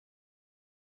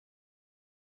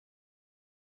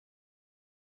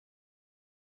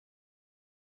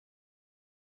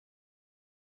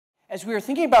As we were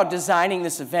thinking about designing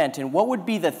this event and what would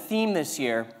be the theme this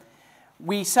year,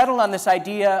 we settled on this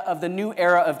idea of the new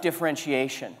era of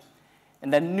differentiation.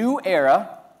 And the new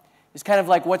era is kind of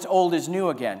like what's old is new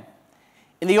again.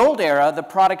 In the old era, the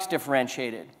products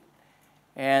differentiated,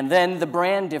 and then the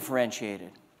brand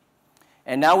differentiated.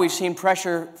 And now we've seen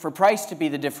pressure for price to be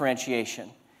the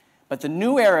differentiation. But the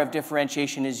new era of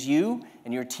differentiation is you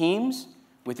and your teams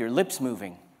with your lips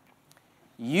moving.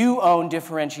 You own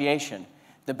differentiation.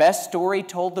 The best story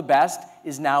told the best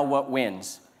is now what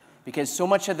wins. Because so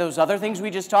much of those other things we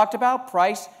just talked about,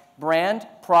 price, brand,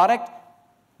 product,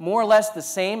 more or less the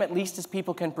same, at least as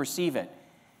people can perceive it.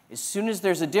 As soon as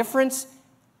there's a difference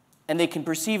and they can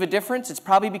perceive a difference, it's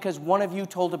probably because one of you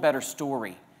told a better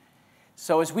story.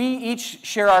 So as we each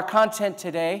share our content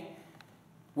today,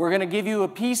 we're going to give you a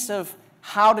piece of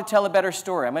how to tell a better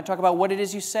story. I'm going to talk about what it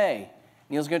is you say.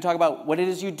 Neil's going to talk about what it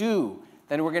is you do.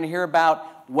 Then we're going to hear about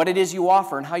what it is you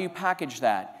offer and how you package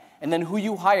that. And then who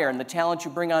you hire and the talent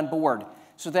you bring on board.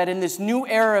 So that in this new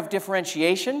era of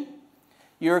differentiation,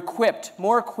 you're equipped,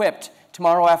 more equipped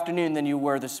tomorrow afternoon than you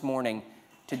were this morning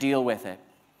to deal with it.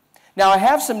 Now, I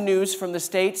have some news from the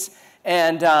States,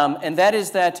 and that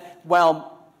is that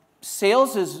while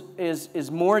sales is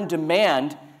more in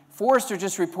demand, Forrester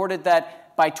just reported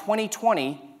that by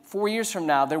 2020, 4 years from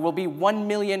now, there will be 1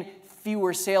 million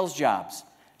fewer sales jobs.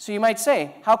 So you might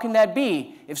say, how can that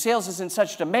be if sales is in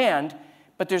such demand,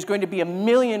 but there's going to be 1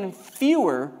 million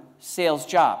fewer sales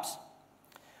jobs?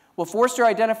 Well, Forrester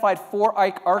identified 4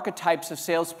 archetypes of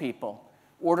salespeople: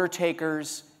 order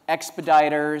takers,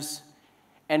 expediters,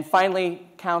 and finally,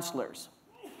 counselors.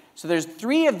 So there's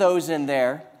 3 of those in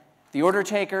there: the order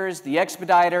takers, the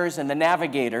expediters, and the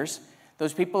navigators.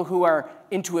 Those people who are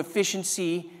into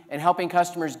efficiency and helping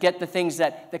customers get the things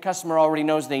that the customer already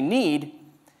knows they need.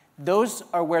 Those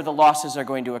are where the losses are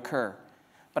going to occur.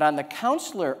 But on the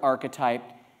counselor archetype,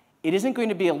 it isn't going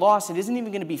to be a loss. It isn't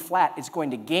even going to be flat. It's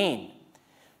going to gain.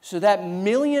 So that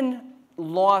million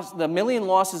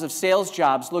losses of sales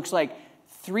jobs looks like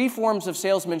 3 forms of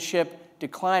salesmanship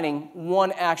declining,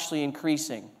 1 actually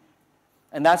increasing.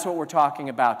 And that's what we're talking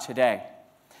about today.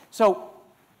 So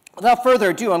without further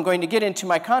ado, I'm going to get into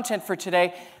my content for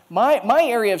today. My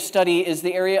area of study is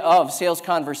the area of sales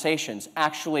conversations,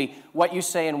 actually what you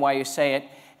say and why you say it.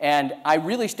 And I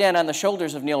really stand on the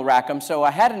shoulders of Neil Rackham, so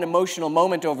I had an emotional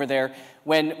moment over there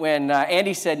when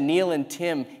Andy said Neil and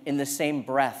Tim in the same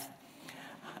breath.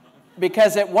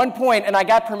 Because at one point, and I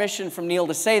got permission from Neil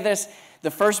to say this,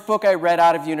 the first book I read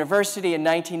out of university in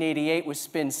 1988 was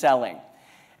Spin Selling.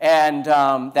 And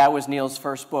that was Neil's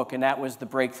first book, and that was the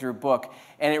breakthrough book.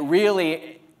 And it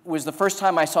really was the first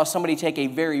time I saw somebody take a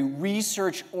very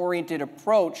research-oriented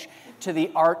approach to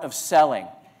the art of selling.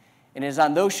 And it is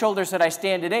on those shoulders that I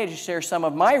stand today to share some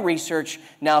of my research,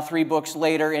 now 3 books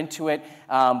later into it.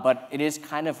 But it is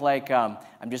kind of like I'm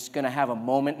just going to have a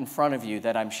moment in front of you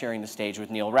that I'm sharing the stage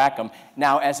with Neil Rackham,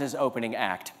 now as his opening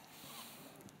act.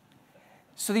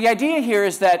 So the idea here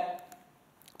is that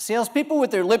salespeople with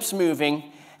their lips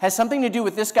moving has something to do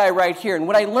with this guy right here. And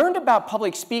what I learned about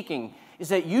public speaking is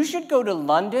that you should go to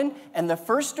London, and the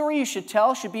first story you should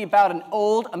tell should be about an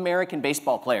old American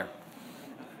baseball player.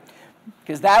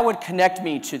 Because that would connect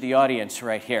me to the audience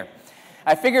right here.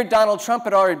 I figured Donald Trump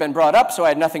had already been brought up, so I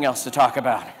had nothing else to talk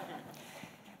about.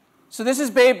 So this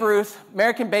is Babe Ruth,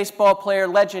 American baseball player,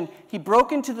 legend. He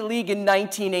broke into the league in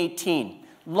 1918,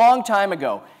 long time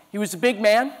ago. He was a big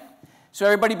man, so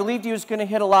everybody believed he was going to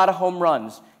hit a lot of home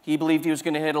runs. He believed he was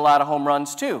going to hit a lot of home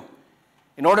runs too.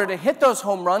 In order to hit those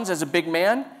home runs as a big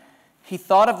man, he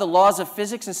thought of the laws of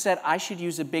physics and said, I should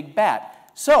use a big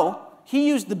bat. So he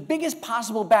used the biggest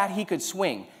possible bat he could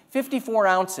swing, 54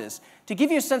 ounces. To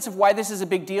give you a sense of why this is a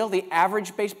big deal, the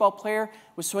average baseball player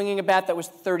was swinging a bat that was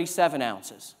 37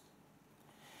 ounces.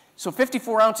 So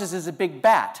 54 ounces is a big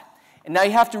bat. And now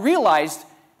you have to realize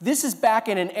this is back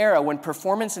in an era when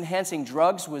performance-enhancing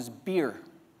drugs was beer.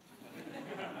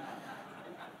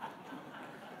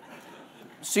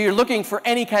 So you're looking for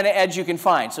any kind of edge you can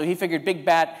find. So he figured big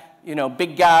bat,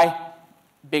 big guy,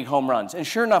 big home runs. And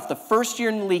sure enough, the first year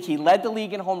in the league, he led the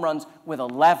league in home runs with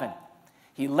 11.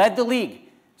 He led the league,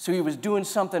 so he was doing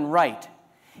something right.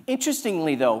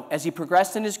 Interestingly, though, as he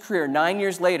progressed in his career, 9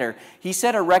 years later, he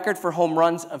set a record for home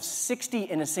runs of 60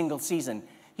 in a single season.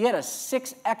 He had a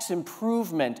 6x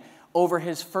improvement over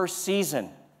his first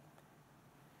season.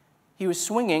 He was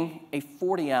swinging a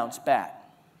 40-ounce bat.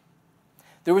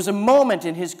 There was a moment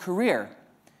in his career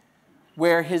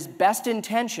where his best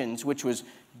intentions, which was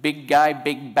big guy,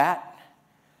 big bat,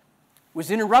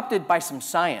 was interrupted by some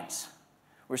science,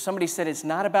 where somebody said it's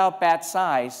not about bat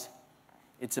size,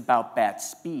 it's about bat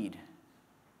speed.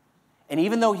 And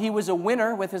even though he was a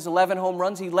winner with his 11 home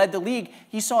runs, he led the league,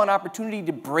 he saw an opportunity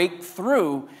to break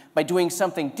through by doing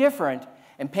something different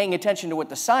and paying attention to what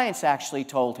the science actually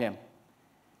told him.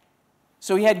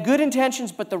 So he had good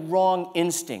intentions, but the wrong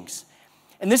instincts.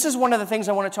 And this is one of the things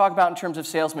I want to talk about in terms of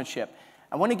salesmanship.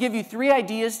 I want to give you 3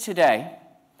 ideas today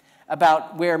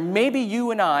about where maybe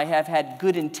you and I have had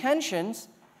good intentions.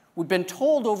 We've been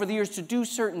told over the years to do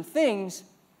certain things,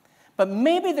 but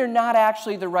maybe they're not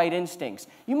actually the right instincts.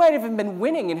 You might have been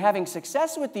winning and having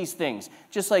success with these things,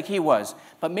 just like he was.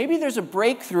 But maybe there's a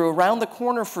breakthrough around the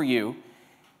corner for you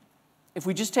if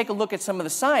we just take a look at some of the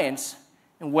science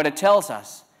and what it tells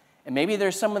us. And maybe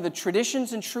there's some of the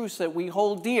traditions and truths that we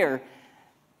hold dear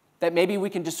that maybe we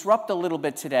can disrupt a little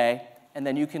bit today, and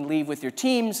then you can leave with your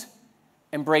teams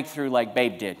and break through like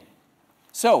Babe did.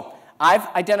 So I've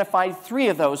identified 3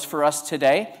 of those for us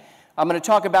today. I'm going to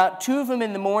talk about 2 of them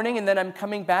in the morning, and then I'm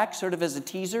coming back sort of as a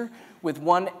teaser with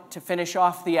 1 to finish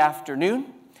off the afternoon.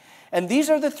 And these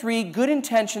are the 3 good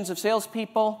intentions of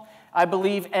salespeople, I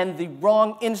believe, and the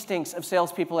wrong instincts of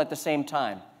salespeople at the same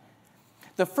time.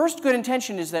 The first good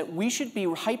intention is that we should be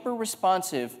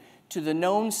hyper-responsive to the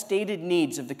known stated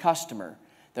needs of the customer,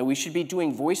 that we should be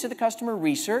doing voice of the customer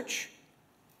research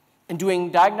and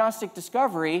doing diagnostic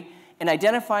discovery and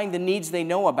identifying the needs they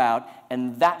know about,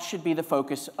 and that should be the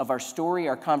focus of our story,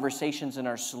 our conversations, and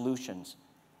our solutions.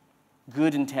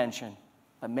 Good intention,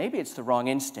 but maybe it's the wrong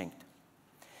instinct.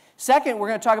 Second, we're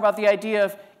going to talk about the idea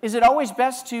of, is it always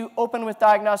best to open with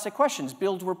diagnostic questions,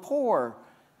 build rapport,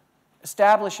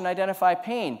 establish and identify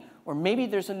pain? Or maybe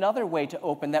there's another way to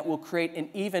open that will create an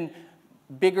even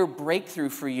bigger breakthrough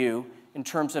for you in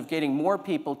terms of getting more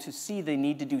people to see they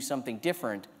need to do something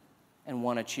different and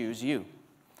want to choose you.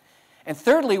 And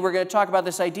thirdly, we're going to talk about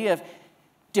this idea of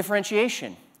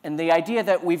differentiation and the idea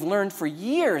that we've learned for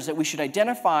years that we should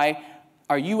identify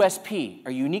our USP,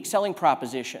 our unique selling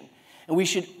proposition. And we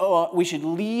should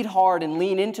lead hard and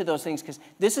lean into those things because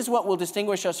this is what will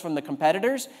distinguish us from the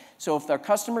competitors. So if our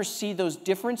customers see those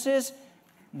differences,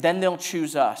 then they'll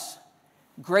choose us.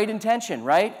 Great intention,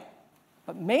 right?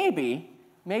 But maybe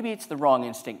it's the wrong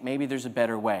instinct. Maybe there's a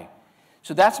better way.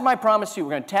 So that's my promise to you.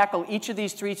 We're going to tackle each of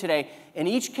these 3 today. In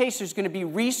each case, there's going to be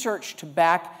research to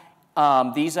back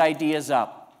these ideas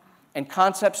up and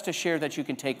concepts to share that you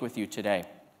can take with you today.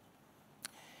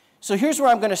 So here's where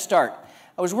I'm going to start.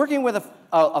 I was working with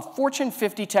a Fortune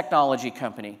 50 technology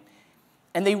company,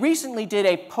 and they recently did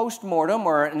a post-mortem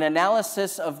or an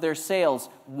analysis of their sales,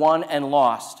 won and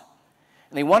lost.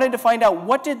 And they wanted to find out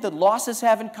what did the losses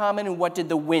have in common and what did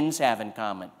the wins have in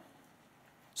common.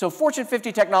 So Fortune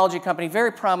 50 technology company,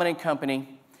 very prominent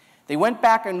company, they went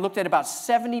back and looked at about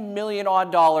 $70 million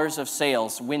odd of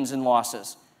sales, wins and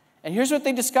losses. And here's what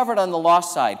they discovered on the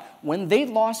loss side. When they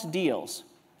lost deals,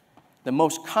 the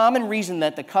most common reason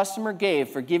that the customer gave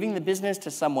for giving the business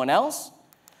to someone else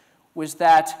was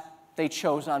that they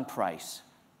chose on price.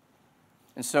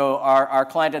 And so our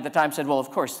client at the time said, well,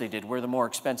 of course they did. We're the more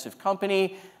expensive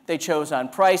company. They chose on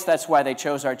price. That's why they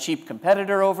chose our cheap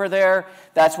competitor over there.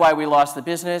 That's why we lost the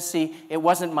business. See, it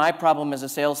wasn't my problem as a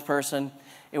salesperson.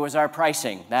 It was our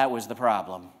pricing. That was the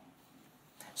problem.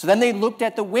 So then they looked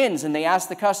at the wins and they asked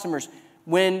the customers,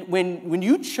 when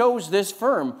you chose this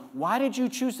firm, why did you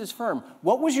choose this firm?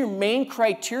 What was your main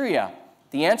criteria?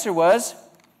 The answer was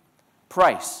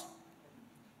price.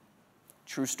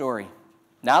 True story.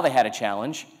 Now they had a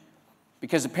challenge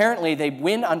because apparently they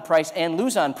win on price and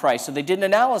lose on price. So they did an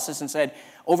analysis and said,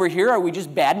 over here, are we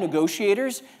just bad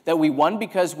negotiators that we won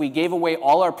because we gave away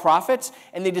all our profits?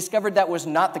 And they discovered that was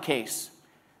not the case.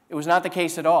 It was not the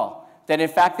case at all. That in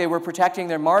fact they were protecting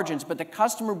their margins, but the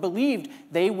customer believed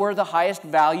they were the highest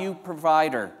value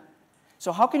provider.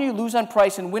 So how can you lose on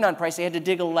price and win on price? They had to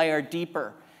dig a layer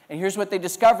deeper. And here's what they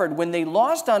discovered. When they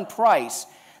lost on price,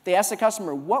 they asked the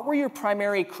customer, what were your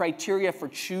primary criteria for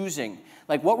choosing?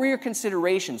 Like, what were your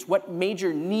considerations? What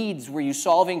major needs were you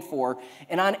solving for?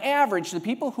 And on average, the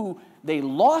people who they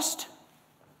lost,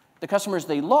 the customers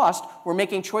they lost, were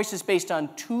making choices based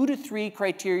on 2 to 3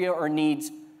 criteria or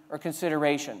needs or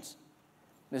considerations.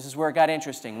 This is where it got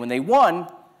interesting. When they won,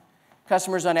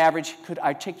 customers on average could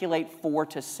articulate 4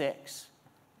 to 6.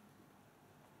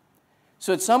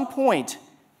 So at some point,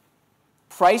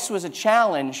 price was a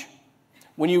challenge.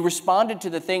 When you responded to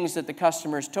the things that the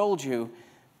customers told you,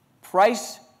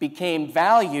 price became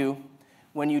value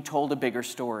when you told a bigger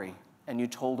story and you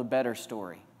told a better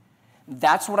story.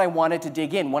 That's what I wanted to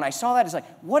dig in. When I saw that, it's like,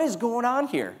 what is going on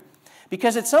here?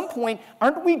 Because at some point,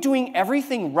 aren't we doing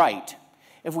everything right?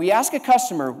 If we ask a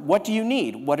customer, what do you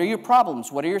need? What are your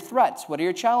problems? What are your threats? What are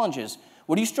your challenges?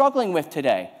 What are you struggling with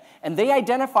today? And they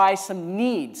identify some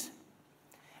needs.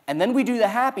 And then we do the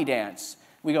happy dance.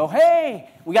 We go, hey,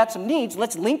 we got some needs.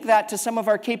 Let's link that to some of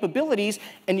our capabilities.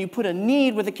 And you put a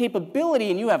need with a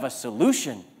capability, and you have a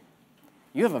solution.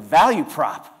 You have a value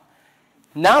prop.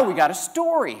 Now we got a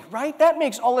story, right? That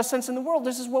makes all the sense in the world.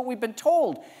 This is what we've been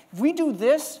told. If we do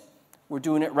this, we're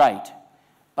doing it right.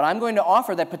 But I'm going to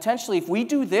offer that potentially if we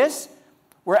do this,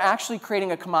 we're actually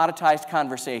creating a commoditized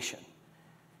conversation.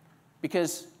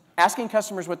 Because asking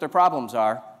customers what their problems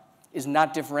are is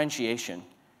not differentiation.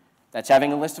 That's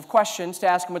having a list of questions to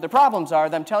ask them what their problems are,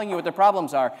 them telling you what their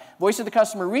problems are. Voice of the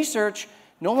customer research,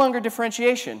 no longer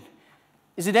differentiation.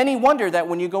 Is it any wonder that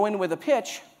when you go in with a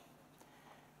pitch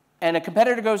and a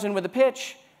competitor goes in with a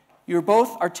pitch, you're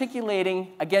both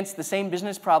articulating against the same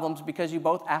business problems because you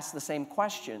both ask the same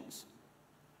questions?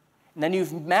 And then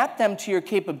you've mapped them to your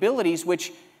capabilities,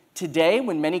 which today,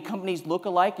 when many companies look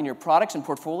alike and your products and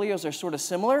portfolios are sort of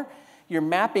similar, you're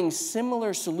mapping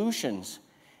similar solutions,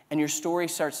 and your story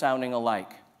starts sounding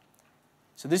alike.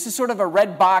 So this is sort of a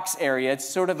red box area. It's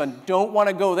sort of a don't want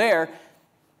to go there,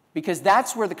 because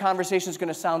that's where the conversation is going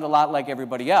to sound a lot like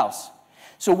everybody else.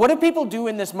 So what do people do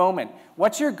in this moment?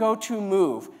 What's your go-to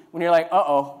move when you're like,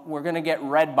 uh-oh, we're going to get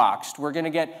red boxed. We're going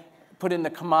to get put in the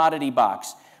commodity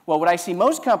box. Well, what I see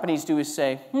most companies do is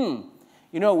say, you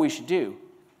know what we should do?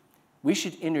 We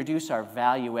should introduce our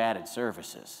value-added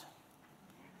services.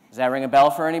 Does that ring a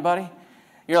bell for anybody?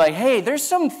 You're like, hey, there's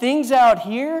some things out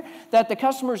here that the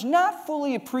customer's not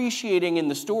fully appreciating in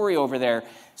the story over there.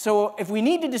 So if we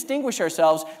need to distinguish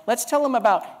ourselves, let's tell them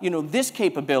about, this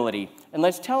capability, and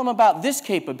let's tell them about this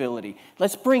capability.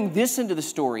 Let's bring this into the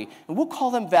story, and we'll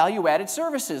call them value-added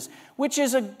services, which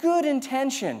is a good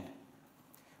intention,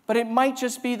 but it might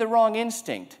just be the wrong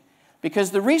instinct,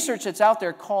 because the research that's out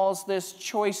there calls this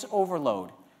choice overload.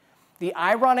 The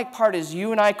ironic part is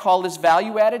you and I call this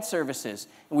value-added services,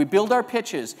 and we build our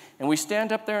pitches, and we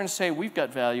stand up there and say, we've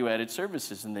got value-added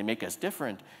services, and they make us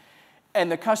different.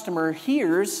 And the customer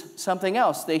hears something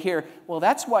else. They hear, well,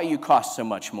 that's why you cost so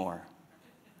much more.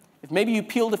 If maybe you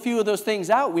peeled a few of those things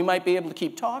out, we might be able to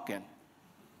keep talking.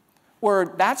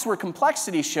 Or that's where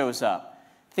complexity shows up.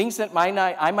 Things that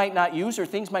I might not use, or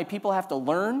things my people have to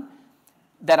learn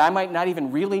that I might not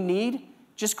even really need,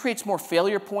 just creates more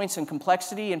failure points and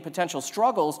complexity and potential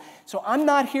struggles. So I'm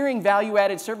not hearing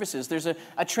value-added services. There's a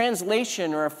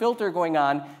translation or a filter going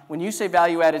on. When you say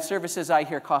value-added services, I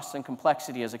hear cost and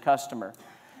complexity as a customer.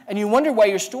 And you wonder why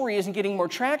your story isn't getting more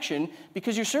traction,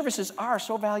 because your services are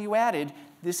so value-added.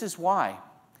 This is why.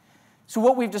 So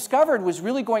what we've discovered was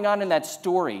really going on in that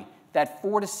story, that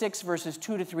 4 to 6 versus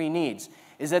 2 to 3 needs,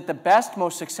 is that the best,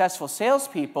 most successful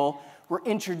salespeople were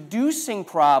introducing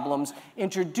problems,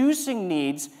 introducing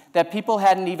needs that people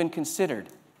hadn't even considered.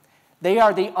 They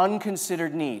are the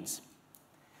unconsidered needs.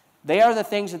 They are the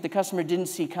things that the customer didn't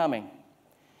see coming.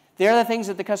 They are the things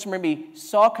that the customer maybe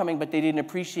saw coming, but they didn't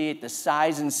appreciate the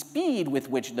size and speed with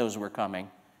which those were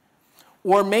coming.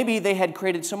 Or maybe they had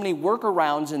created so many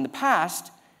workarounds in the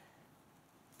past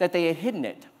that they had hidden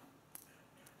it.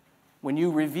 When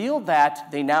you revealed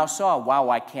that, they now saw, wow,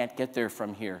 I can't get there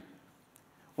from here.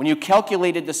 When you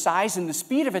calculated the size and the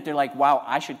speed of it, they're like, wow,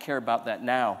 I should care about that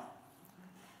now.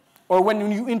 Or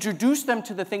when you introduce them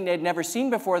to the thing they'd never seen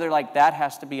before, they're like, that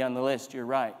has to be on the list, you're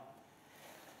right.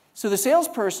 So the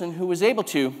salesperson who was able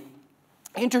to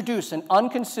introduce an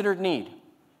unconsidered need,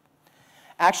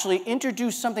 actually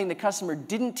introduce something the customer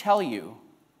didn't tell you,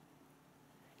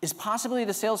 is possibly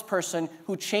the salesperson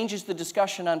who changes the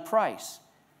discussion on price,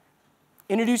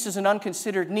 introduces an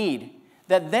unconsidered need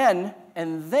that then,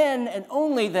 and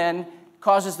only then,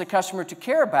 causes the customer to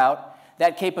care about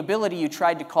that capability you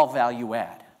tried to call value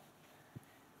add.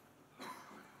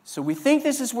 So we think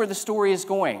this is where the story is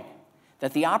going,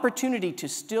 that the opportunity to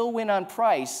still win on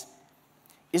price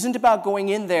isn't about going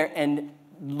in there and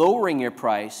lowering your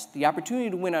price. The opportunity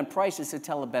to win on price is to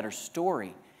tell a better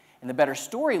story. And the better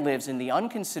story lives in the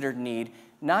unconsidered need,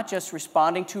 not just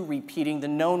responding to repeating the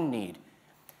known need.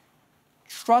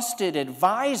 Trusted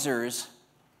advisors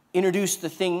introduce the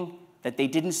thing that they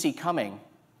didn't see coming.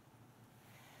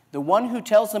 The one who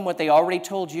tells them what they already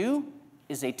told you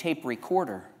is a tape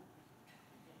recorder.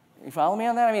 You follow me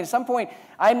on that? I mean, at some point,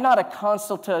 I'm not a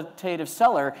consultative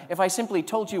seller. If I simply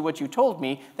told you what you told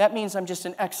me, that means I'm just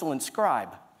an excellent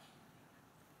scribe.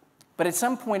 But at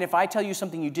some point, if I tell you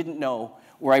something you didn't know,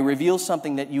 or I reveal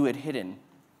something that you had hidden,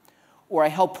 or I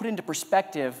help put into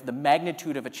perspective the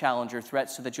magnitude of a challenge or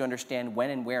threat so that you understand when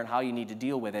and where and how you need to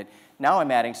deal with it, now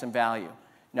I'm adding some value.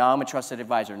 Now I'm a trusted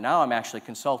advisor. Now I'm actually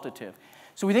consultative.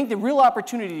 So we think the real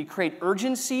opportunity to create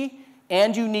urgency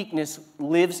and uniqueness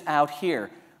lives out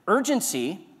here.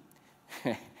 Urgency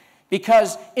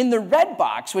Because in the red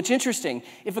box, what's interesting,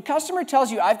 if a customer tells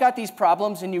you, I've got these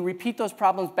problems, and you repeat those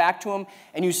problems back to them,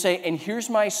 and you say, and here's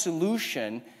my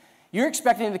solution, you're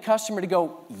expecting the customer to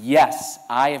go, yes,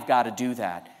 I have got to do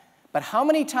that. But how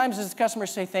many times does the customer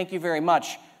say, thank you very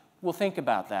much? We'll think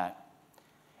about that.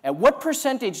 At what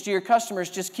percentage do your customers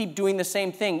just keep doing the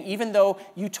same thing, even though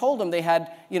you told them they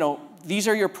had, these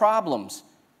are your problems?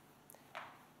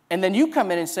 And then you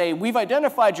come in and say, we've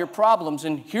identified your problems,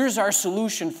 and here's our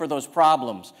solution for those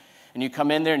problems. And you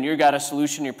come in there, and you've got a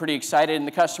solution, you're pretty excited, and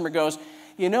the customer goes,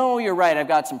 you're right, I've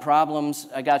got some problems,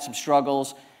 I got some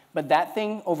struggles, but that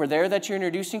thing over there that you're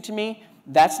introducing to me,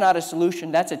 that's not a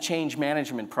solution, that's a change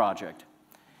management project.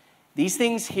 These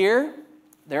things here,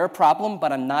 they're a problem,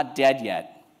 but I'm not dead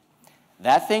yet.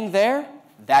 That thing there,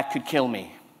 that could kill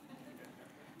me.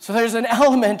 So there's an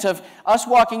element of us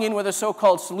walking in with a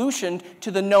so-called solution to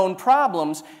the known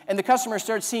problems, and the customer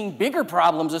starts seeing bigger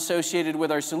problems associated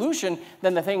with our solution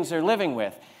than the things they're living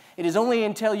with. It is only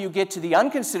until you get to the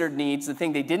unconsidered needs, the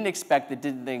thing they didn't expect, the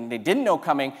thing they didn't know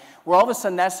coming, where all of a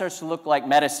sudden that starts to look like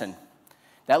medicine.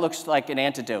 That looks like an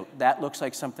antidote. That looks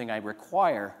like something I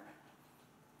require.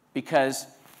 Because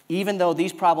even though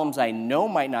these problems I know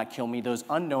might not kill me, those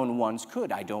unknown ones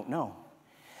could. I don't know.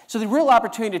 So the real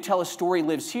opportunity to tell a story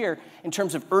lives here in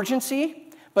terms of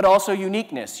urgency, but also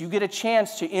uniqueness. You get a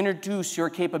chance to introduce your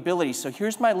capabilities. So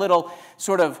here's my little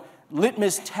sort of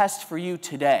litmus test for you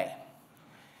today,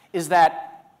 is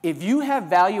that if you have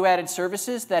value-added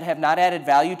services that have not added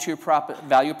value to your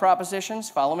value propositions,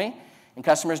 follow me, and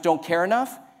customers don't care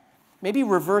enough, maybe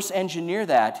reverse engineer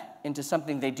that into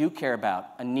something they do care about,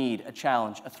 a need, a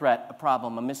challenge, a threat, a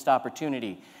problem, a missed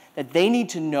opportunity, that they need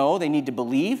to know, they need to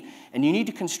believe, and you need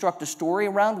to construct a story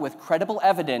around with credible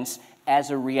evidence as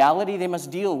a reality they must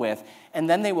deal with, and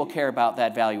then they will care about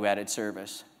that value-added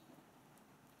service.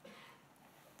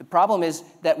 The problem is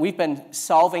that we've been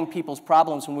solving people's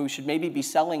problems when we should maybe be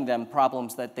selling them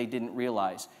problems that they didn't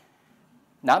realize.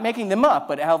 Not making them up,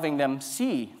 but having them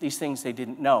see these things they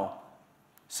didn't know.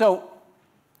 So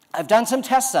I've done some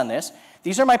tests on this.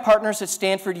 These are my partners at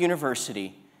Stanford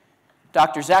University,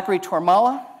 Dr. Zachary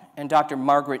Tormala and Dr.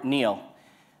 Margaret Neal.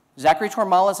 Zachary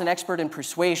Tormala is an expert in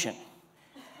persuasion.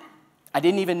 I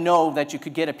didn't even know that you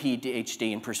could get a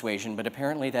PhD in persuasion, but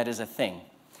apparently that is a thing.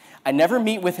 I never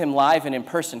meet with him live and in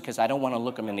person because I don't want to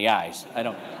look him in the eyes. I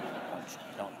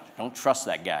don't trust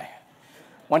that guy.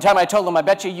 One time I told him, I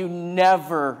bet you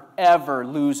never, ever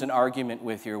lose an argument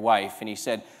with your wife. And he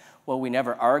said, well, we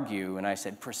never argue. And I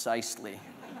said, precisely.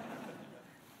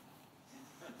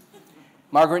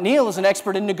 Margaret Neal is an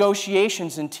expert in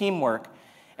negotiations and teamwork.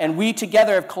 And we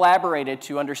together have collaborated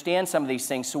to understand some of these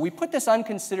things. So we put this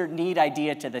unconsidered need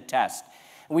idea to the test.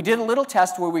 And we did a little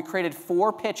test where we created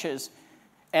 4 pitches.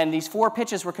 And these 4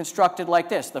 pitches were constructed like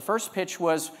this. The first pitch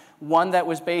was one that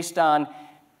was based on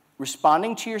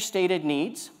responding to your stated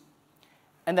needs,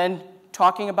 and then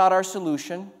talking about our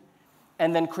solution,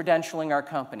 and then credentialing our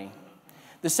company.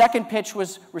 The second pitch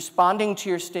was responding to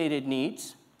your stated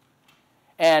needs,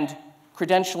 and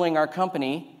credentialing our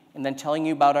company, and then telling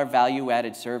you about our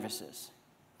value-added services.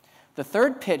 The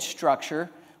third pitch structure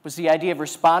was the idea of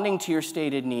responding to your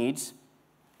stated needs,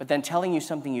 but then telling you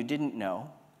something you didn't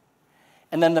know.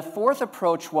 And then the fourth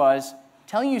approach was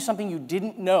telling you something you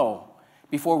didn't know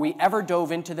before we ever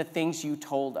dove into the things you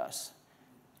told us.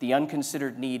 The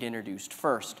unconsidered need introduced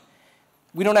first.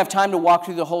 We don't have time to walk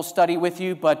through the whole study with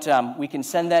you, but we can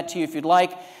send that to you if you'd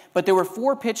like. But there were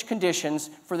 4 pitch conditions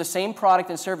for the same product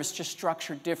and service, just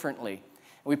structured differently.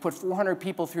 And we put 400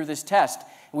 people through this test,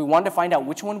 and we wanted to find out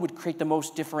which one would create the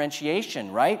most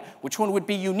differentiation, right? Which one would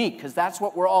be unique, because that's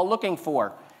what we're all looking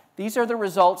for. These are the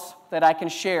results that I can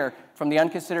share from the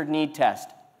unconsidered need test.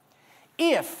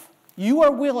 If you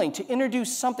are willing to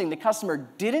introduce something the customer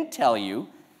didn't tell you,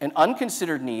 an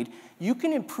unconsidered need, you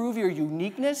can improve your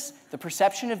uniqueness, the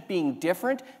perception of being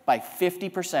different, by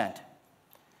 50%.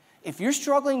 If you're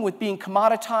struggling with being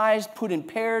commoditized, put in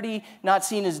parity, not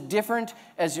seen as different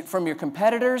as from your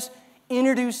competitors,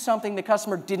 introduce something the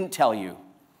customer didn't tell you.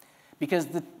 Because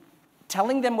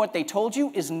telling them what they told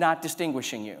you is not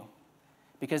distinguishing you.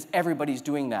 Because everybody's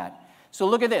doing that. So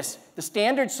look at this. The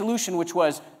standard solution, which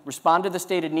was respond to the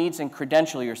stated needs and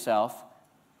credential yourself,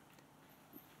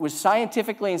 was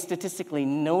scientifically and statistically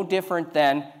no different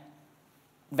than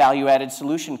value-added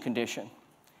solution condition.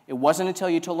 It wasn't until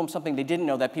you told them something they didn't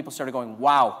know that people started going,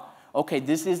 wow, okay,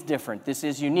 this is different, this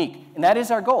is unique. And that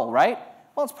is our goal, right?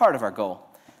 Well, it's part of our goal.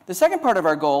 The second part of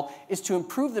our goal is to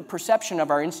improve the perception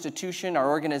of our institution, our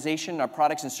organization, our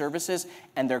products and services,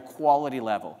 and their quality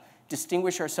level.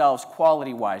 Distinguish ourselves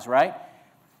quality-wise, right?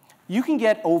 you can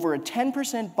get over a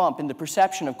 10% bump in the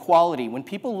perception of quality when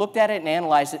people looked at it and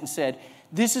analyzed it and said,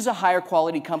 this is a higher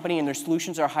quality company and their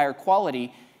solutions are higher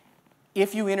quality,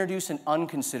 if you introduce an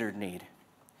unconsidered need.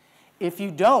 If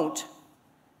you don't,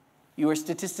 you are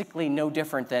statistically no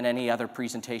different than any other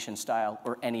presentation style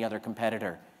or any other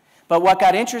competitor. But what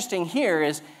got interesting here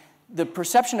is the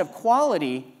perception of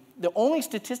quality, the only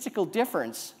statistical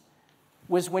difference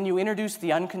was when you introduced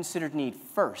the unconsidered need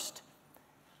first.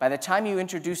 By the time you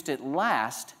introduced it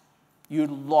last,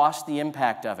 you'd lost the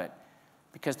impact of it.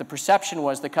 Because the perception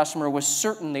was the customer was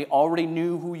certain they already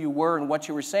knew who you were and what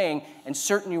you were saying, and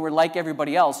certain you were like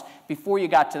everybody else before you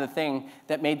got to the thing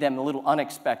that made them a little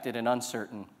unexpected and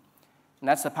uncertain. And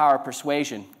that's the power of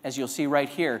persuasion, as you'll see right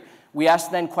here. We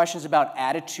asked then questions about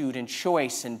attitude and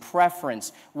choice and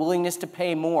preference, willingness to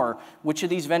pay more. Which of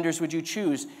these vendors would you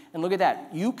choose? And look at that.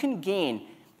 You can gain,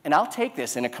 and I'll take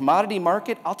this, in a commodity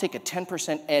market, I'll take a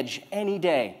 10% edge any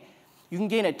day. You can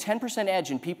gain a 10%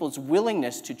 edge in people's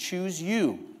willingness to choose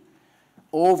you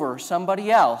over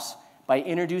somebody else by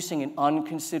introducing an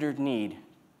unconsidered need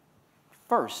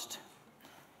first.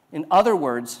 In other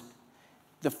words,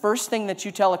 the first thing that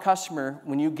you tell a customer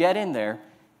when you get in there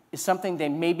is something they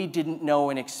maybe didn't know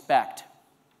and expect.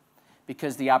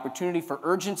 Because the opportunity for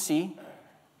urgency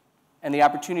and the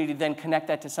opportunity to then connect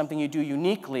that to something you do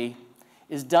uniquely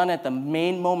is done at the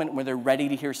main moment where they're ready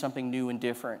to hear something new and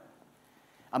different.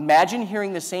 Imagine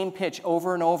hearing the same pitch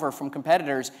over and over from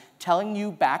competitors telling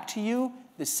you back to you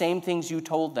the same things you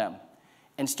told them,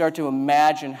 and start to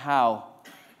imagine how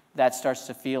that starts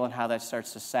to feel and how that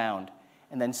starts to sound.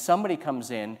 And then somebody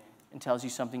comes in and tells you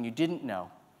something you didn't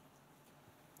know.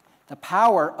 The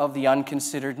power of the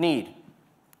unconsidered need.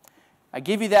 I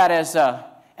give you that as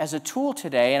a tool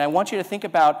today, and I want you to think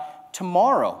about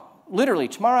tomorrow, literally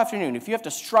tomorrow afternoon, if you have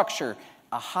to structure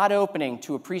a hot opening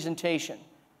to a presentation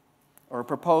or a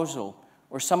proposal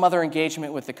or some other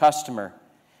engagement with the customer.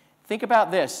 Think about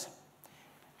this.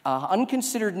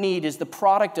 Unconsidered need is the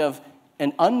product of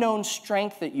an unknown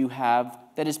strength that you have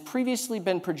that has previously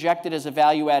been projected as a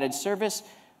value-added service,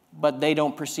 but they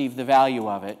don't perceive the value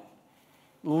of it.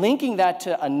 Linking that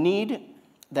to a need,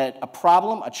 that a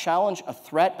problem, a challenge, a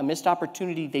threat, a missed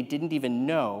opportunity they didn't even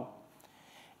know,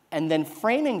 and then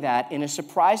framing that in a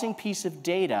surprising piece of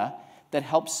data that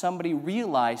helps somebody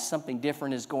realize something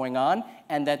different is going on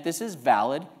and that this is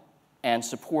valid and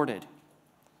supported.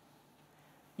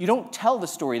 You don't tell the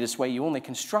story this way, you only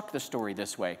construct the story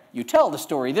this way. You tell the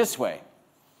story this way.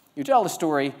 You tell the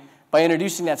story by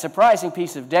introducing that surprising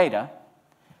piece of data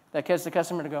that gets the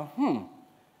customer to go,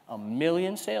 1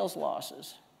 million sales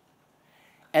losses.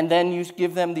 And then you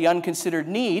give them the unconsidered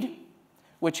need,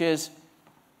 which is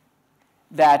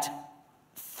that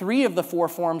 3 of the 4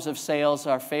 forms of sales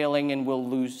are failing and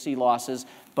will see losses,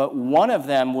 but one of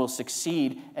them will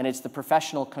succeed, and it's the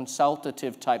professional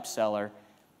consultative type seller.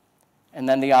 And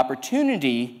then the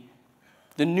opportunity,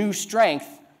 the new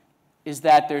strength, is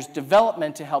that there's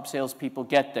development to help salespeople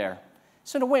get there.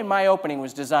 So in a way, my opening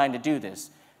was designed to do this.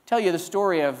 Tell you the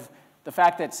story of the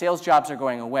fact that sales jobs are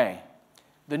going away.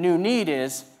 The new need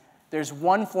is there's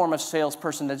one form of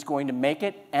salesperson that's going to make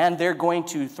it, and they're going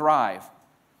to thrive.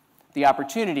 The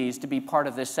opportunities to be part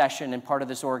of this session and part of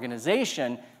this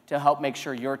organization to help make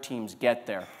sure your teams get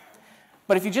there.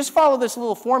 But if you just follow this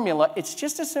little formula, it's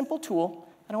just a simple tool.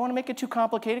 I don't want to make it too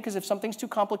complicated, because if something's too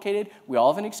complicated, we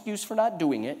all have an excuse for not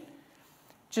doing it.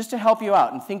 Just to help you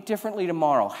out and think differently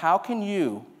tomorrow. How can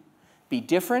you be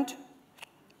different?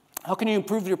 How can you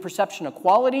improve your perception of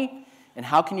quality? And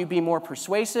how can you be more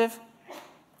persuasive?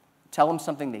 Tell them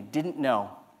something they didn't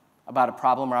know about a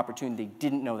problem or opportunity they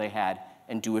didn't know they had,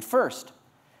 and do it first.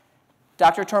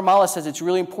 Dr. Tormala says it's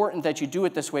really important that you do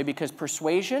it this way because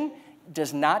persuasion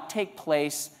does not take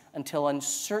place until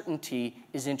uncertainty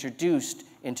is introduced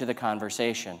into the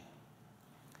conversation.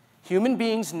 Human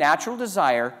beings' natural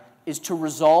desire is to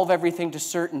resolve everything to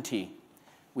certainty.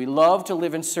 We love to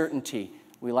live in certainty.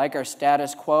 We like our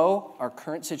status quo, our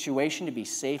current situation, to be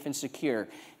safe and secure.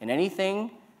 And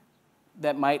anything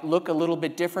that might look a little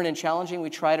bit different and challenging, we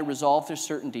try to resolve through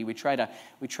certainty. We try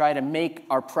to make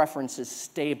our preferences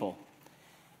stable.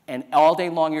 And all day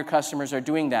long, your customers are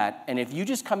doing that. And if you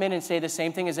just come in and say the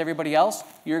same thing as everybody else,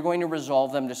 you're going to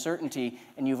resolve them to certainty,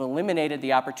 and you've eliminated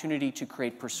the opportunity to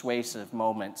create persuasive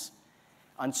moments.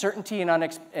 Uncertainty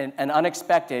and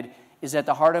unexpected is at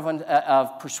the heart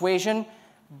of persuasion,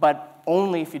 but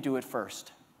only if you do it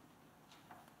first.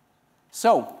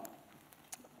 So,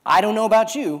 I don't know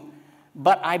about you,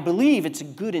 but I believe it's a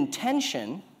good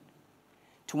intention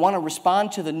to want to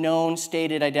respond to the known,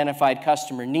 stated, identified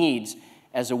customer needs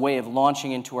as a way of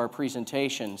launching into our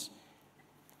presentations.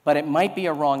 But it might be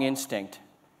a wrong instinct.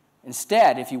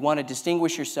 Instead, if you want to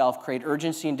distinguish yourself, create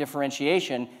urgency and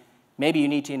differentiation, maybe you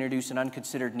need to introduce an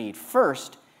unconsidered need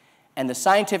first, and the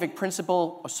scientific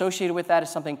principle associated with that is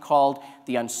something called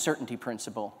the uncertainty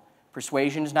principle.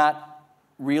 Persuasion is not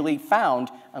really found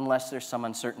unless there's some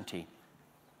uncertainty.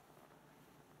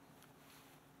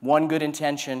 One good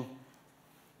intention,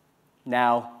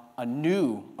 now a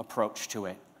new approach to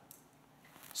it.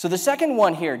 So the second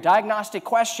one here, diagnostic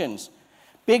questions.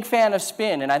 Big fan of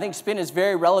spin, and I think spin is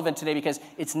very relevant today because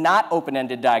it's not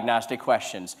open-ended diagnostic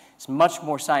questions. It's much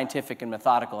more scientific and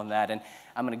methodical than that, and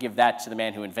I'm going to give that to the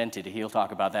man who invented it. He'll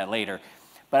talk about that later.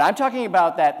 But I'm talking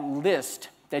about that list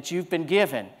that you've been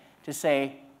given to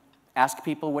say, ask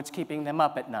people what's keeping them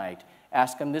up at night.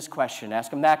 Ask them this question, ask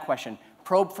them that question.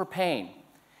 Probe for pain.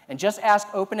 And just ask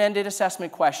open-ended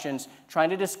assessment questions,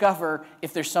 trying to discover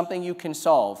if there's something you can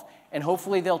solve. And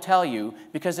hopefully they'll tell you,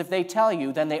 because if they tell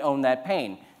you, then they own that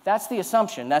pain. That's the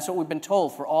assumption. That's what we've been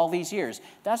told for all these years.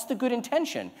 That's the good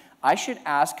intention. I should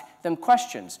ask them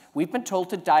questions. We've been told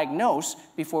to diagnose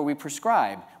before we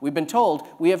prescribe. We've been told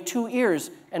we have 2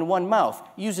 ears and 1 mouth.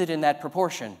 Use it in that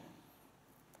proportion.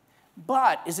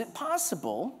 But is it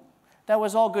possible that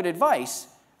was all good advice,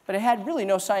 but it had really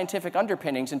no scientific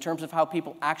underpinnings in terms of how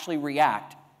people actually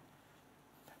react?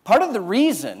 Part of the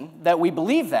reason that we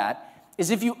believe that is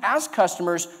if you ask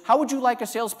customers, how would you like a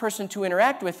salesperson to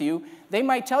interact with you, they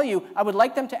might tell you, I would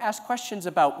like them to ask questions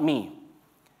about me.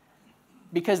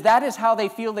 Because that is how they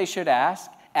feel they should act,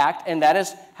 and that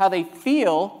is how they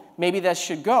feel maybe that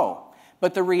should go.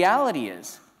 But the reality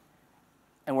is,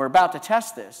 and we're about to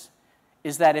test this,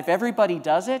 is that if everybody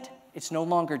does it, it's no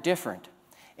longer different.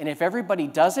 And if everybody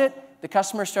does it, the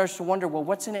customer starts to wonder, well,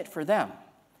 what's in it for them?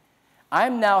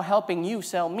 I'm now helping you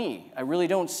sell me. I really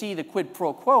don't see the quid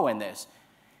pro quo in this.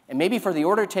 And maybe for the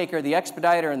order taker, the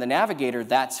expediter, and the navigator,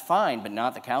 that's fine, but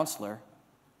not the counselor.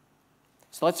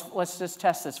 So let's just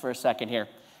test this for a second here.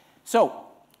 So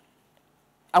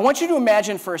I want you to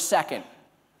imagine for a second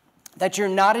that you're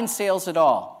not in sales at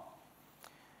all.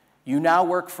 You now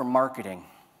work for marketing.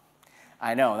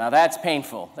 I know, now that's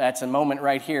painful. That's a moment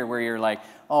right here where you're like,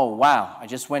 oh, wow, I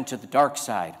just went to the dark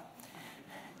side.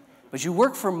 But you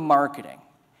work for marketing,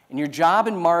 and your job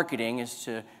in marketing is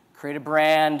to create a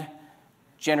brand,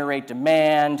 generate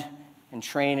demand, and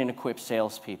train and equip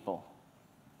salespeople.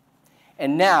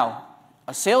 And now,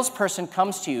 a salesperson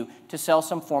comes to you to sell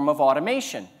some form of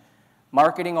automation,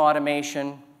 marketing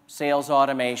automation, sales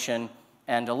automation,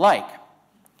 and alike.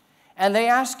 And they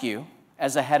ask you,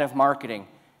 as a head of marketing,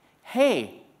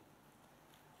 hey,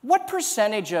 what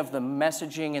percentage of the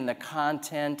messaging and the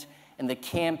content and the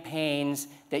campaigns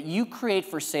that you create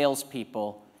for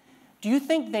salespeople do you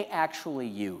think they actually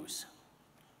use?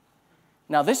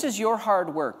 Now, this is your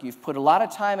hard work. You've put a lot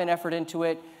of time and effort into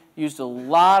it, used a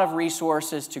lot of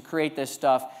resources to create this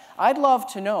stuff. I'd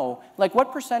love to know, like,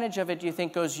 what percentage of it do you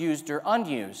think goes used or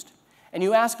unused? And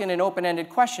you ask in an open-ended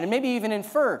question, and maybe even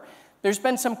infer, there's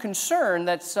been some concern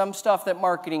that some stuff that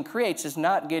marketing creates is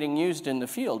not getting used in the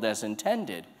field as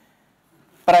intended.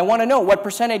 But I want to know what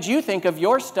percentage you think of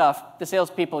your stuff the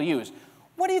salespeople use.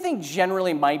 What do you think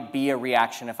generally might be a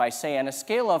reaction if I say on a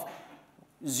scale of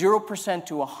 0%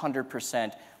 to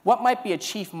 100%, what might be a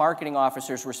chief marketing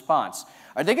officer's response?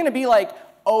 Are they going to be like,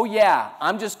 oh yeah,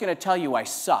 I'm just going to tell you I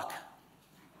suck?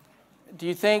 Do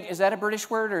you think, is that a British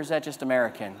word or is that just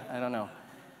American? I don't know.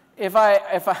 If I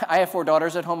have 4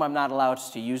 daughters at home, I'm not allowed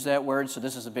to use that word, so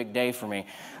this is a big day for me.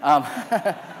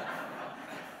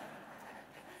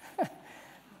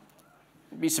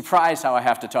 Be surprised how I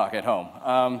have to talk at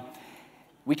home.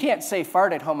 We can't say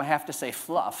fart at home, I have to say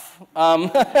fluff.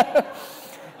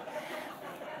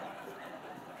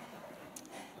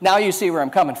 Now you see where I'm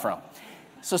coming from.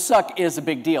 So suck is a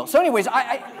big deal. So anyways,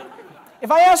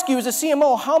 if I ask you as a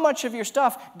CMO how much of your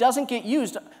stuff doesn't get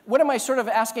used, what am I sort of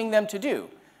asking them to do?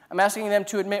 I'm asking them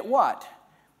to admit what?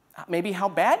 Maybe how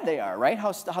bad they are, right?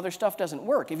 How their stuff doesn't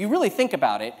work. If you really think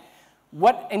about it,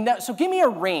 so give me a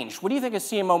range. What do you think a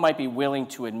CMO might be willing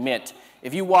to admit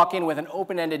if you walk in with an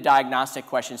open-ended diagnostic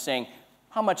question saying,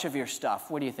 how much of your stuff?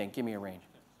 What do you think? Give me a range.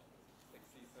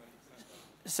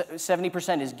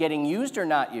 70% is getting used or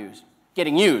not used?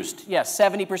 Getting used, yes,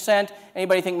 70%.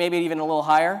 Anybody think maybe even a little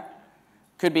higher?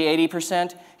 Could be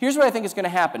 80%. Here's what I think is going to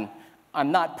happen.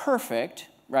 I'm not perfect,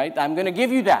 right? I'm going to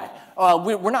give you that.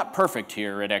 We're not perfect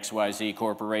here at XYZ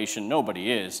Corporation.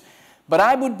 Nobody is. But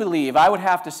I would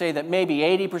have to say that maybe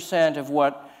 80% of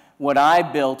what I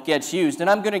built gets used. And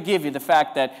I'm going to give you the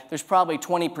fact that there's probably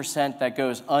 20% that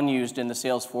goes unused in the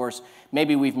sales force.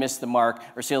 Maybe we've missed the mark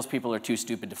or salespeople are too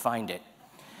stupid to find it.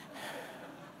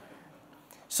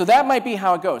 So that might be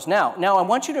how it goes. Now I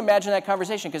want you to imagine that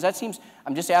conversation, because that seems,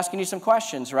 I'm just asking you some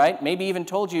questions, right? Maybe even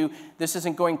told you this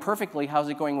isn't going perfectly. How's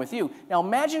it going with you? Now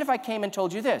imagine if I came and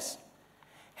told you this.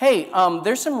 Hey,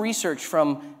 there's some research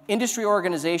from industry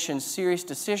organizations, Serious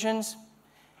Decisions,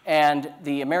 and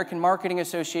the American Marketing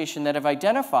Association that have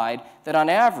identified that on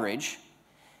average,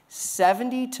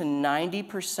 70 to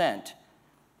 90%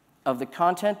 of the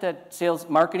content that sales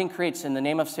marketing creates in the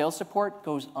name of sales support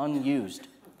goes unused.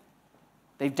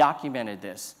 They've documented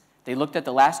this. They looked at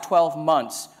the last 12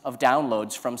 months of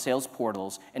downloads from sales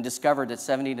portals and discovered that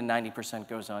 70 to 90%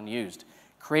 goes unused.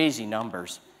 Crazy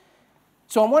numbers.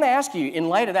 So I want to ask you, in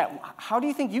light of that, how do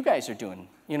you think you guys are doing?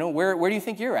 You know, where do you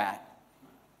think you're at?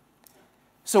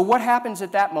 So what happens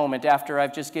at that moment after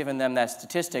I've just given them that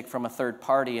statistic from a third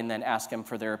party and then ask them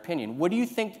for their opinion? What do you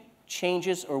think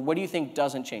changes, or what do you think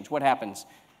doesn't change? What happens?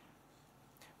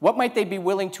 What might they be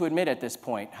willing to admit at this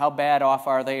point? How bad off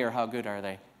are they, or how good are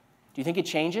they? Do you think it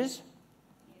changes?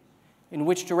 In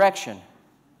which direction?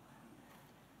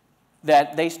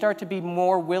 That they start to be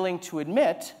more willing to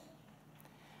admit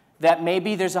that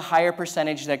maybe there's a higher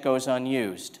percentage that goes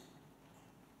unused.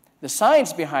 The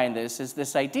science behind this is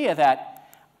this idea that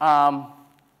I'm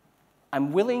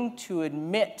willing to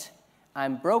admit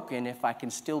I'm broken if I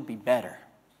can still be better.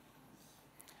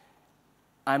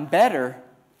 I'm better,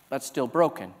 but still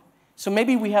broken. So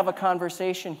maybe we have a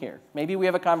conversation here. Maybe we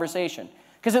have a conversation.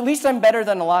 Because at least I'm better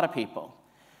than a lot of people.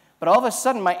 But all of a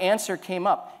sudden, my answer came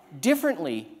up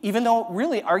differently, even though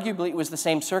really, arguably, it was the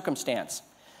same circumstance.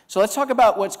 So let's talk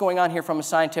about what's going on here from a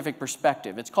scientific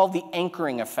perspective. It's called the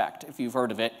anchoring effect, if you've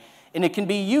heard of it. And it can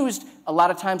be used a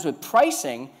lot of times with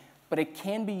pricing, but it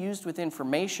can be used with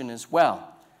information as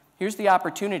well. Here's the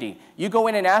opportunity. You go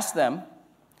in and ask them,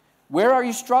 where are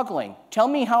you struggling? Tell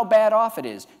me how bad off it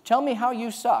is. Tell me how you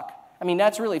suck. I mean,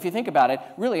 that's really, if you think about it,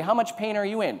 really, how much pain are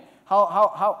you in?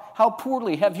 How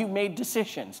poorly have you made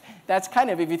decisions? That's kind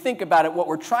of, if you think about it, what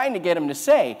we're trying to get them to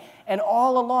say. And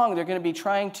all along, they're going to be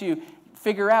trying to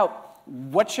figure out,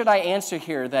 what should I answer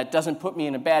here that doesn't put me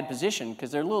in a bad position,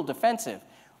 because they're a little defensive.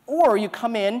 Or you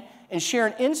come in and share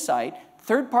an insight,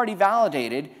 third-party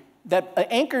validated, that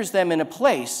anchors them in a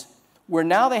place where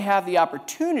now they have the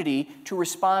opportunity to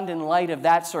respond in light of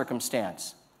that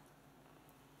circumstance.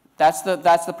 That's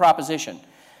the proposition.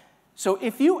 So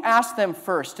if you ask them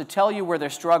first to tell you where they're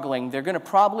struggling, they're going to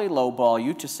probably lowball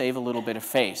you to save a little bit of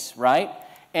face, right?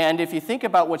 And if you think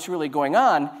about what's really going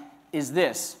on, is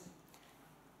this.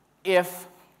 Let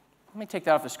me take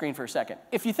that off the screen for a second.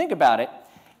 If you think about it,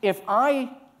 if I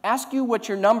ask you what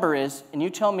your number is and you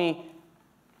tell me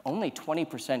only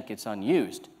 20% gets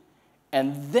unused,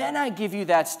 and then I give you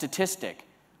that statistic,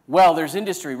 well, there's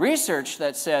industry research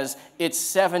that says it's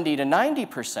 70 to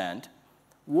 90%,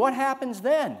 what happens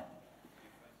then?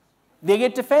 They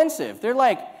get defensive. They're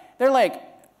like,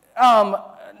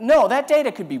 no, that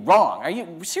data could be wrong. Are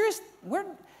you serious?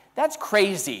 That's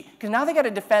crazy. Because now they got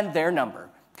to defend their number.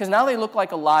 Because now they look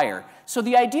like a liar. So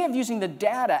the idea of using the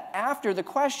data after the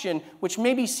question, which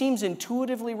maybe seems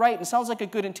intuitively right and sounds like a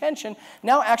good intention,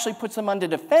 now actually puts them on the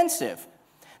defensive.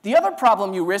 The other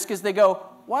problem you risk is they go,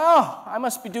 wow, I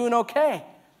must be doing okay.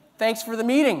 Thanks for the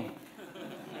meeting.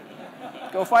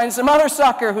 Go find some other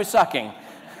sucker who's sucking.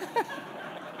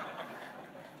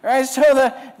 Right? So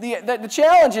the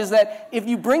challenge is that if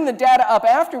you bring the data up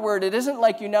afterward, it isn't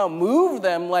like you now move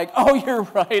them like, oh, you're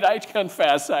right, I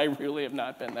confess, I really have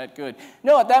not been that good.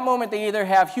 No, at that moment, they either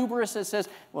have hubris that says,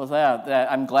 well,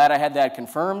 I'm glad I had that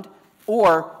confirmed,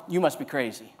 or you must be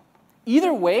crazy.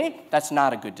 Either way, that's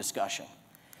not a good discussion.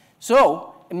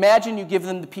 So imagine you give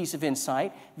them the piece of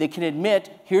insight. They can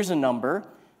admit, here's a number.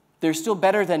 They're still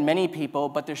better than many people,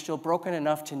 but they're still broken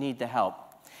enough to need the help.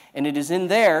 And it is in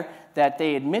there that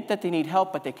they admit that they need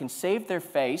help, but they can save their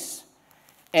face,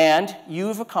 and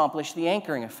you've accomplished the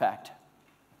anchoring effect.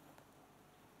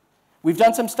 We've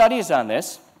done some studies on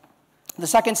this. The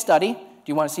second study, do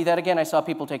you want to see that again? I saw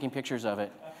people taking pictures of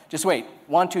it. Just wait.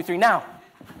 1, 2, 3, now.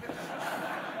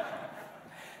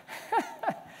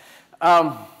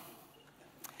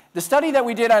 The study that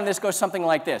we did on this goes something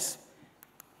like this.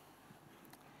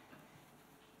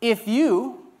 If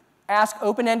you ask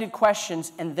open-ended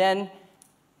questions and then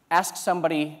ask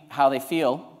somebody how they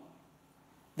feel,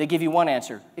 they give you one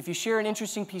answer. If you share an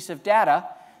interesting piece of data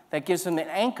that gives them an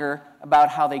anchor about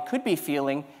how they could be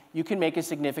feeling, you can make a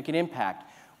significant impact.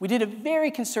 We did a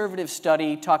very conservative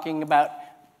study talking about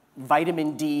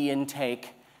vitamin D intake,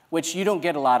 which you don't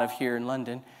get a lot of here in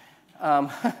London.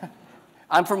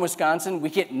 I'm from Wisconsin. We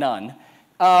get none.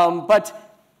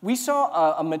 But we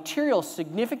saw a material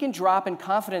significant drop in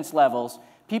confidence levels,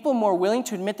 people more willing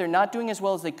to admit they're not doing as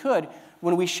well as they could,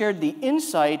 when we shared the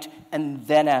insight and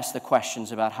then asked the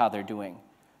questions about how they're doing,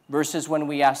 versus when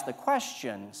we asked the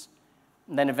questions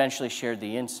and then eventually shared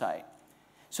the insight.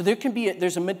 So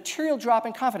there's a material drop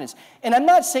in confidence. And I'm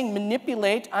not saying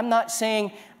manipulate. I'm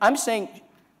saying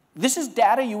this is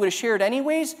data you would have shared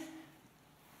anyways.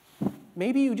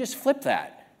 Maybe you just flip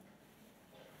that.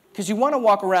 Because you want to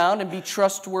walk around and be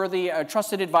trustworthy, a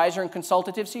trusted advisor and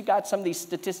consultative, so you've got some of these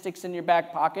statistics in your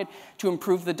back pocket to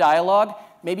improve the dialogue.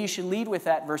 Maybe you should lead with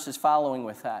that versus following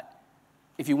with that.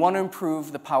 If you want to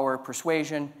improve the power of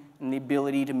persuasion and the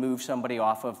ability to move somebody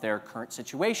off of their current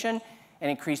situation and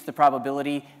increase the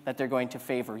probability that they're going to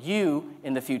favor you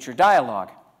in the future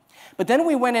dialogue. But then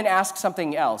we went and asked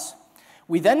something else.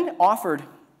 We then offered,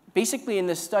 basically in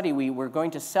this study, we were going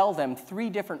to sell them 3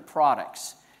 different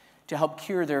products to help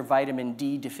cure their vitamin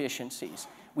D deficiencies.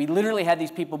 We literally had these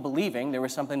people believing there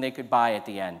was something they could buy at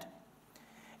the end.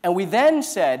 And we then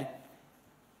said,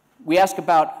 we asked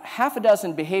about half a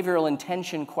dozen behavioral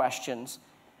intention questions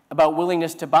about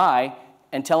willingness to buy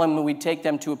and tell them we'd take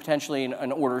them to potentially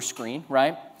an order screen,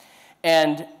 right?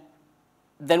 And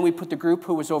then we put the group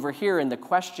who was over here in the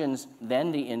questions,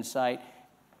 then the insight,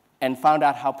 and found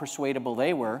out how persuadable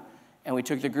they were. And we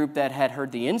took the group that had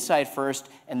heard the insight first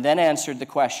and then answered the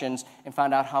questions and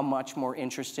found out how much more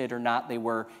interested or not they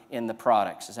were in the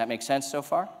products. Does that make sense so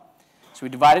far? So we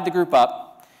divided the group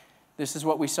up. This is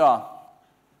what we saw.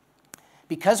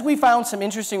 Because we found some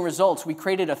interesting results, we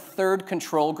created a third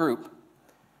control group.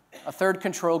 A third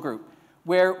control group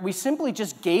where we simply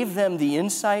just gave them the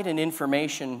insight and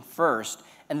information first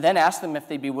and then asked them if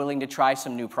they'd be willing to try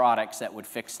some new products that would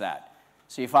fix that.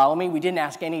 So you follow me? We didn't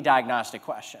ask any diagnostic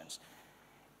questions.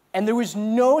 And there was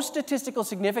no statistical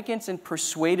significance in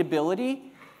persuadability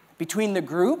between the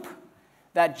group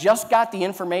that just got the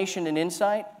information and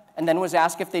insight and then was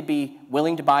asked if they'd be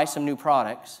willing to buy some new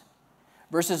products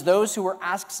versus those who were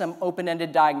asked some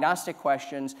open-ended diagnostic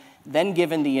questions, then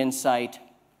given the insight,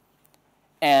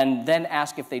 and then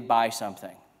asked if they'd buy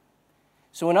something.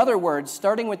 So in other words,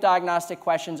 starting with diagnostic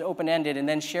questions, open-ended, and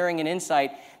then sharing an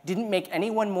insight didn't make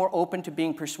anyone more open to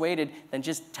being persuaded than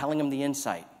just telling them the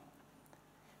insight.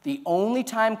 The only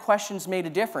time questions made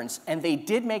a difference, and they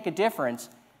did make a difference,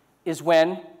 is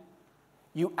when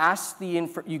you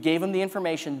gave them the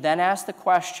information, then asked the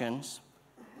questions,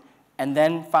 and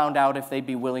then found out if they'd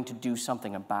be willing to do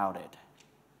something about it.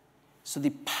 So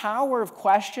the power of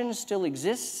questions still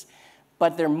exists,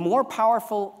 but they're more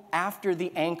powerful after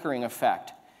the anchoring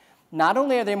effect. Not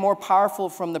only are they more powerful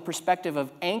from the perspective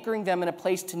of anchoring them in a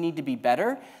place to need to be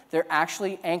better, they're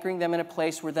actually anchoring them in a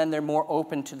place where then they're more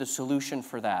open to the solution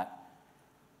for that.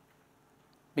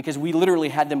 Because we literally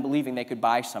had them believing they could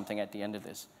buy something at the end of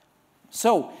this.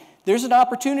 So there's an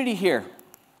opportunity here.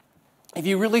 If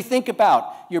you really think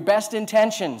about your best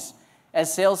intentions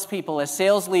as salespeople, as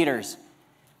sales leaders,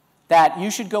 that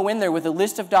you should go in there with a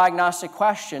list of diagnostic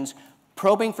questions,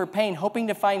 probing for pain, hoping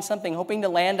to find something, hoping to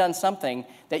land on something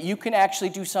that you can actually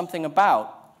do something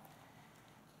about.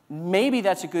 Maybe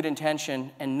that's a good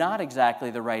intention and not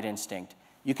exactly the right instinct.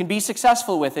 You can be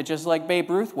successful with it just like Babe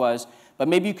Ruth was, but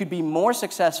maybe you could be more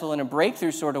successful in a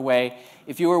breakthrough sort of way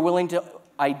if you were willing to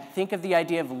think of the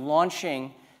idea of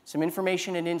launching some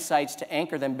information and insights to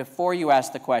anchor them before you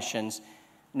ask the questions,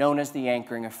 known as the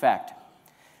anchoring effect.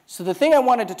 So the thing I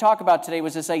wanted to talk about today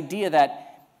was this idea that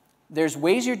there's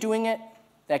ways you're doing it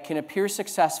that can appear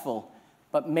successful,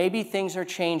 but maybe things are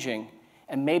changing,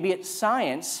 and maybe it's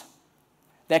science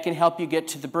that can help you get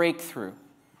to the breakthrough.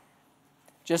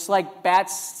 Just like bat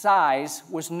size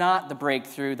was not the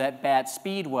breakthrough that bat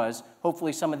speed was,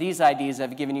 hopefully some of these ideas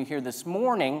I've given you here this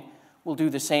morning will do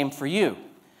the same for you.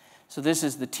 So this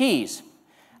is the tease.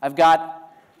 I've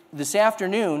got this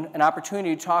afternoon an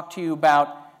opportunity to talk to you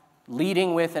about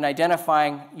leading with and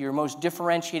identifying your most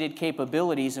differentiated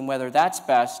capabilities and whether that's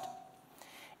best.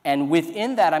 And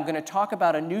within that, I'm going to talk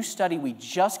about a new study we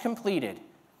just completed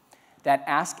that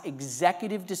asked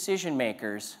executive decision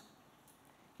makers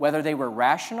whether they were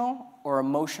rational or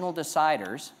emotional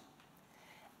deciders,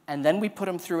 and then we put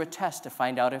them through a test to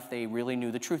find out if they really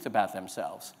knew the truth about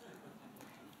themselves.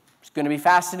 It's going to be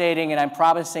fascinating, and I'm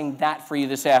promising that for you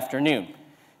this afternoon.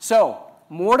 So,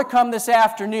 more to come this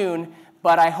afternoon,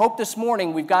 but I hope this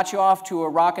morning we've got you off to a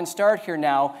rockin' start here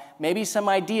now. Maybe some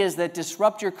ideas that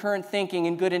disrupt your current thinking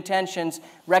and good intentions,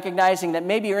 recognizing that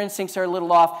maybe your instincts are a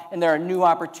little off and there are new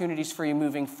opportunities for you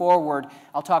moving forward.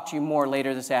 I'll talk to you more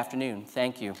later this afternoon.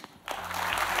 Thank you.